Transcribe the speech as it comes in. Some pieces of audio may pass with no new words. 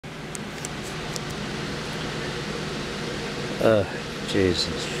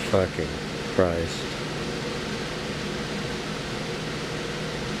Jesus fucking Christ.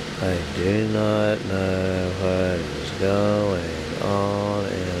 I do not know what is going on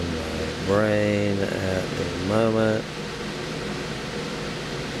in my brain at the moment.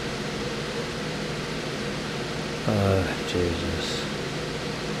 Jesus.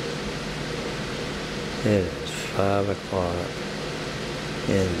 It is 5 o'clock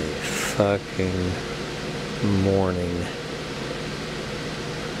in the fucking morning.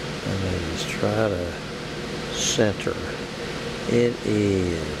 And I just try to center. It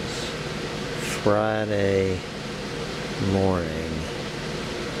is Friday morning,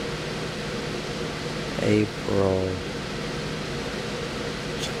 April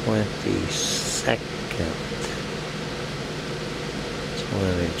 22nd,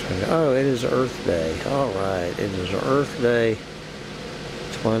 2020. Oh, it is Earth Day. All right, it is Earth Day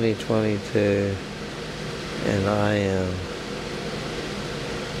 2022, and I am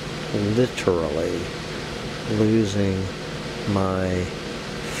literally losing my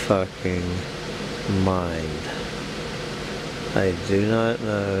fucking mind. I do not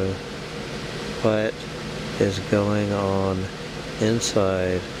know what is going on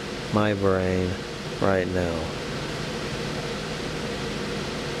inside my brain right now.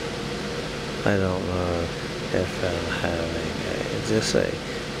 I don't know if I'm having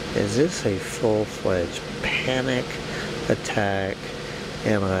is this a full-fledged panic attack?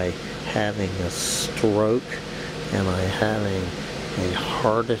 Am I having a stroke? Am I having a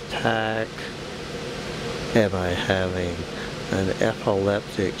heart attack? Am I having an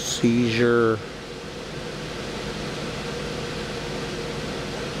epileptic seizure?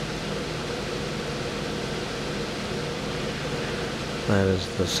 That is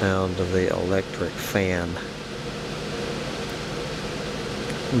the sound of the electric fan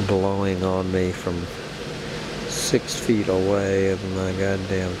blowing on me from 6 feet away in my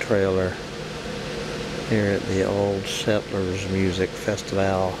goddamn trailer here at the Old Settlers Music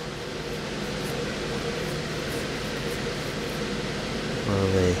Festival. Well,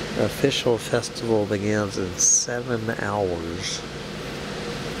 the official festival begins in 7 hours,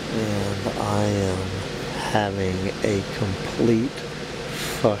 and I am having a complete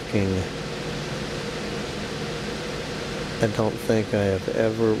fucking... I don't think I have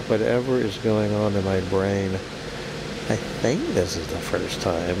ever... Whatever is going on in my brain, I think this is the first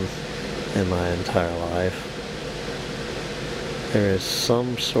time in my entire life there is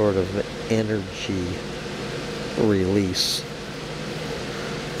some sort of energy release.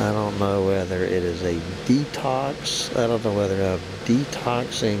 I don't know whether it is a detox. I don't know whether I'm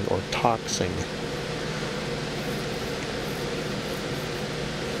detoxing or toxing.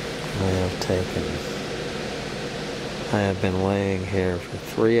 I have been laying here for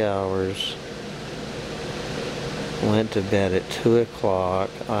 3 hours. Went to bed at 2 o'clock.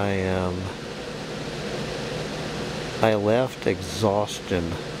 I left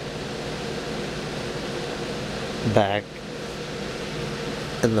exhaustion back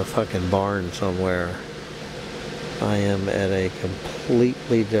in the fucking barn somewhere. I am at a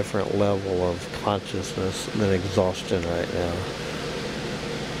completely different level of consciousness than exhaustion right now.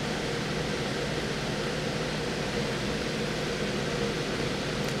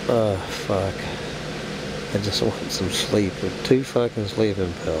 Fuck. I just want some sleep with 2 fucking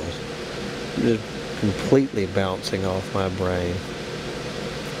sleeping pills. Just completely bouncing off my brain.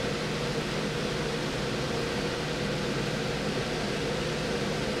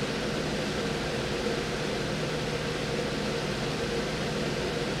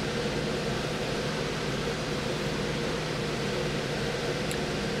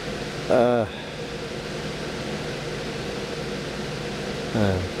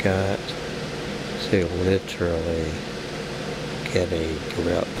 I've got to literally get a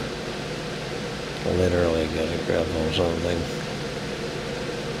grip. Literally get a grip on something.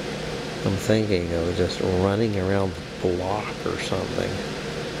 I'm thinking of just running around the block or something.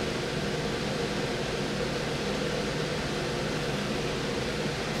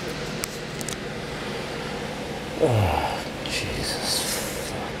 Oh,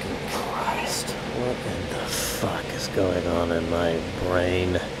 Jesus fucking Christ. What in the fuck is going on in my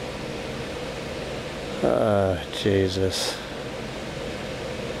brain? Jesus.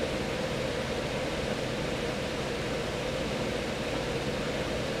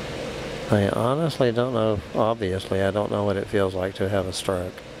 I honestly don't know, obviously, I don't know what it feels like to have a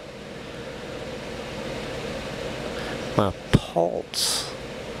stroke. My pulse,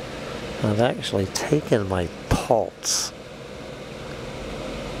 I've actually taken my pulse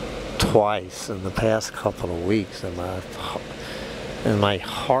twice in the past couple of weeks, and my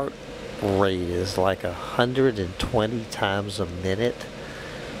heart rate is like 120 times a minute.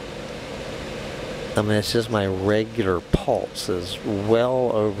 I mean, it's just my regular pulse is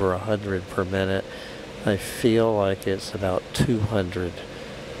well over 100 per minute. I feel like it's about 200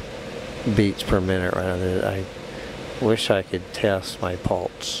 beats per minute right now. I wish I could test my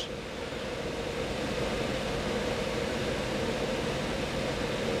pulse.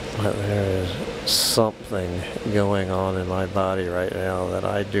 But there is something going on in my body right now that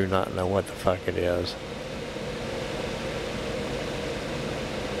I do not know what the fuck it is.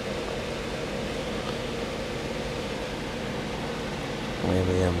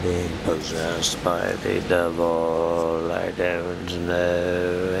 Maybe I'm being possessed by the devil. I don't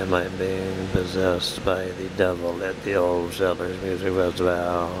know. Am I being possessed by the devil at the Old Settlers Music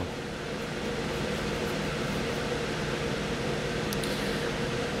Festival?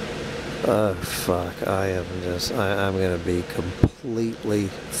 Oh fuck, I'm gonna be completely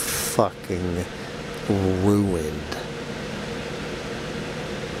fucking ruined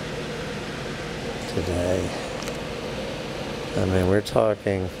today. I mean, we're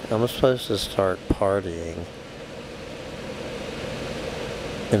talking, I'm supposed to start partying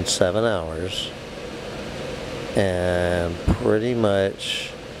in 7 hours, and pretty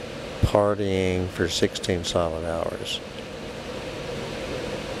much partying for 16 solid hours.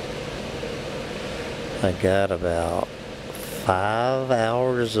 I got about 5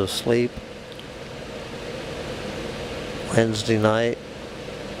 hours of sleep Wednesday night.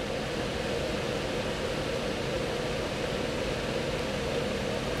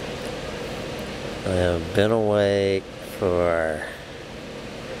 I have been awake for,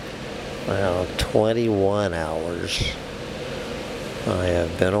 well, 21 hours. I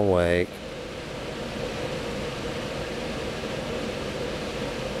have been awake.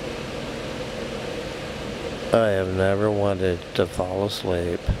 I have never wanted to fall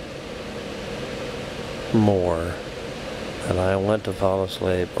asleep more than I want to fall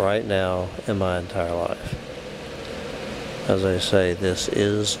asleep right now in my entire life. As I say, this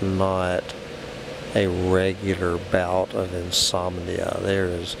is not a regular bout of insomnia. There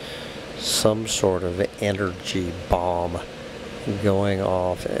is some sort of energy bomb going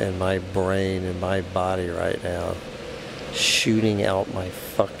off in my brain and my body right now, shooting out my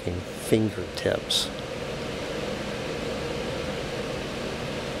fucking fingertips.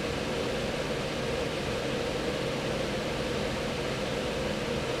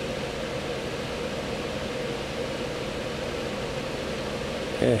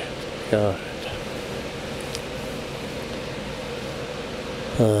 Yeah, God.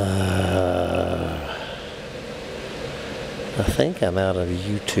 I think I'm out of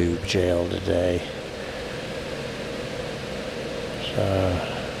YouTube jail today. So,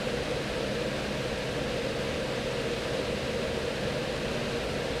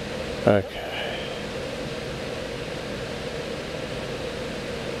 okay.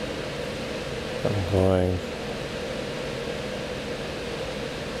 I'm going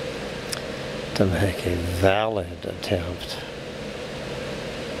to make a valid attempt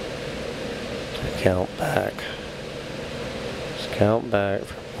to count back. Just count back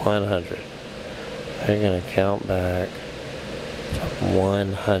from 100. We're going to count back from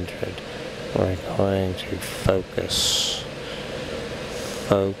 100. We're going to focus.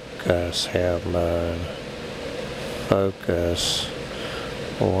 Focus, Herman. Focus.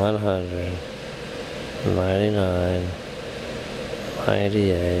 100. 99.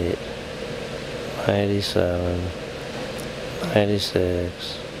 98. 97,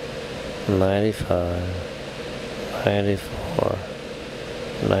 96, 95, 94,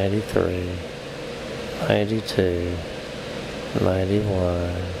 93, 92,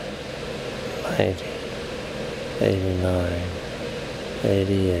 91, 90, 89,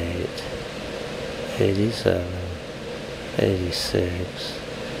 88, 87, 86,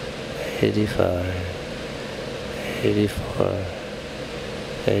 85, 84,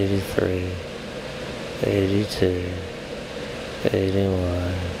 83, 82,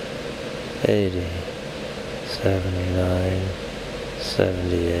 81, 80, 79,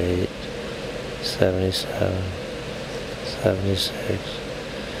 78, 77, 76,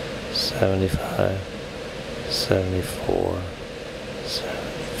 75, 74,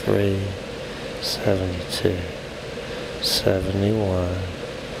 73, 72, 71,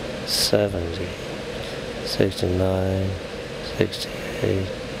 70, 69, 68,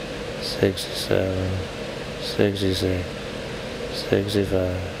 67, 66,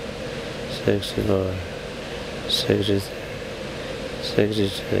 65, 64, 63,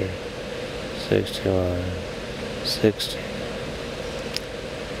 62, 61, 60,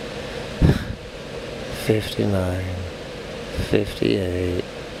 59, 58,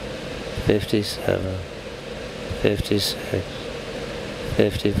 57, 56,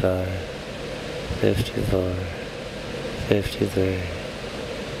 55, 54, 53,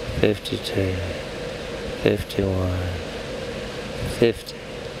 52, 51, 50,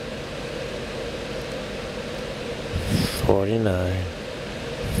 49,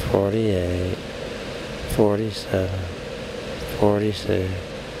 48, 47, 46,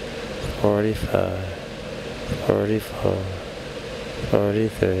 45, 44,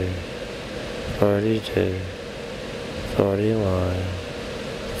 43, 42, 41,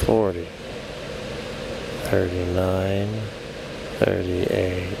 40, 39,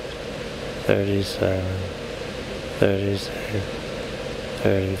 38, 37, 36,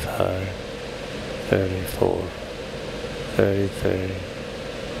 35, 34, 33,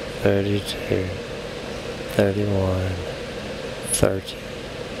 32, 31, 30,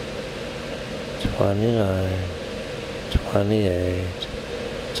 29, 28,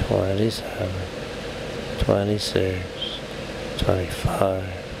 27, 26, 25,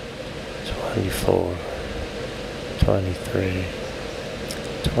 24, 23,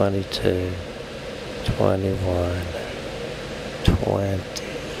 22, 21, 20,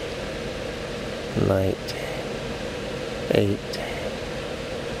 19, 18,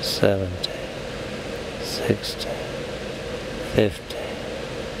 17, 16, 15,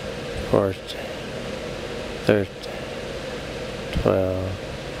 14, 13, 12,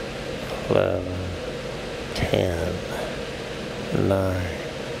 11, 10, 9,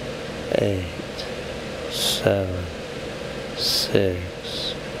 8, 7,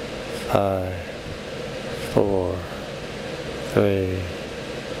 6, 5, 4, 3,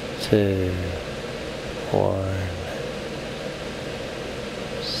 2, 1,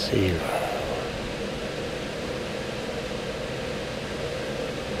 0.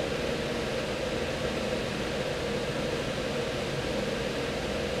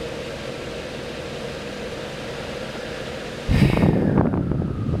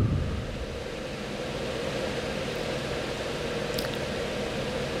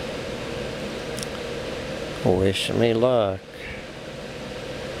 Wish me luck.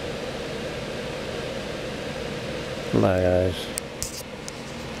 Bye, guys.